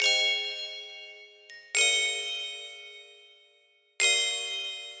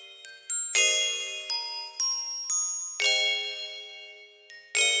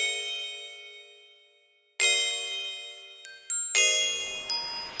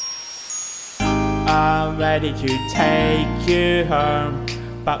I'm ready to take you home,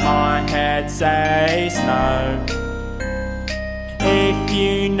 but my head says no. If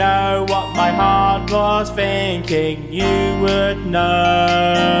you know what my heart was thinking, you would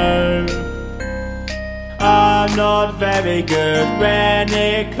know. I'm not very good when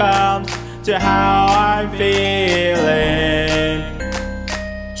it comes to how I'm feeling.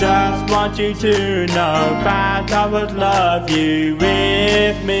 Just want you to know that I would love you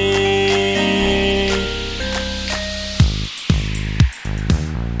with me.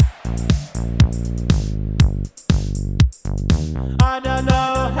 I don't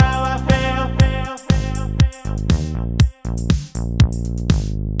know how I feel.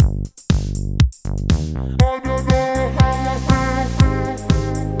 I don't know how I feel.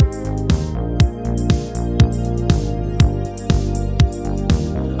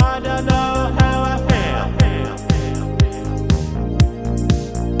 I don't know how I feel.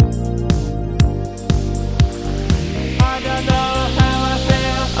 I don't know how I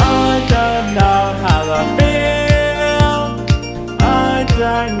feel. I don't know how I feel. I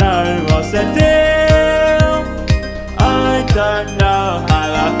don't know what's the deal. I don't know how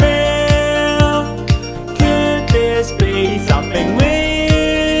I feel. Could this be something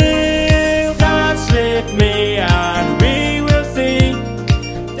real? Dance with me and we will see.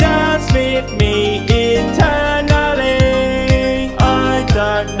 Dance with me eternally. I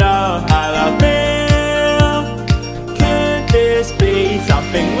don't know how I feel. Could this be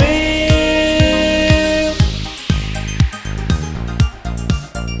something real?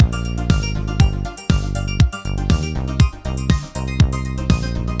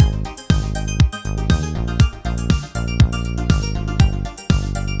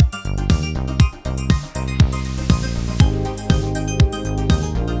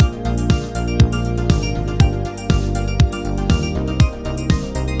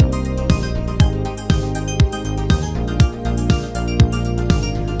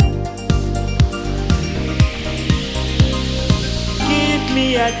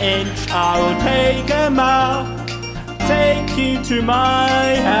 An inch, I will take a mile. Take you to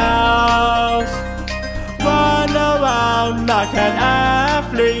my house. Run around like an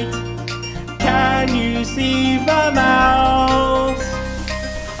athlete. Can you see the mouse?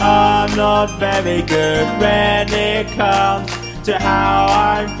 I'm not very good when it comes to how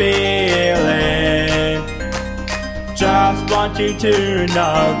I'm feeling. Just want you to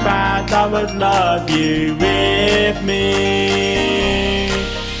know that I would love you with me.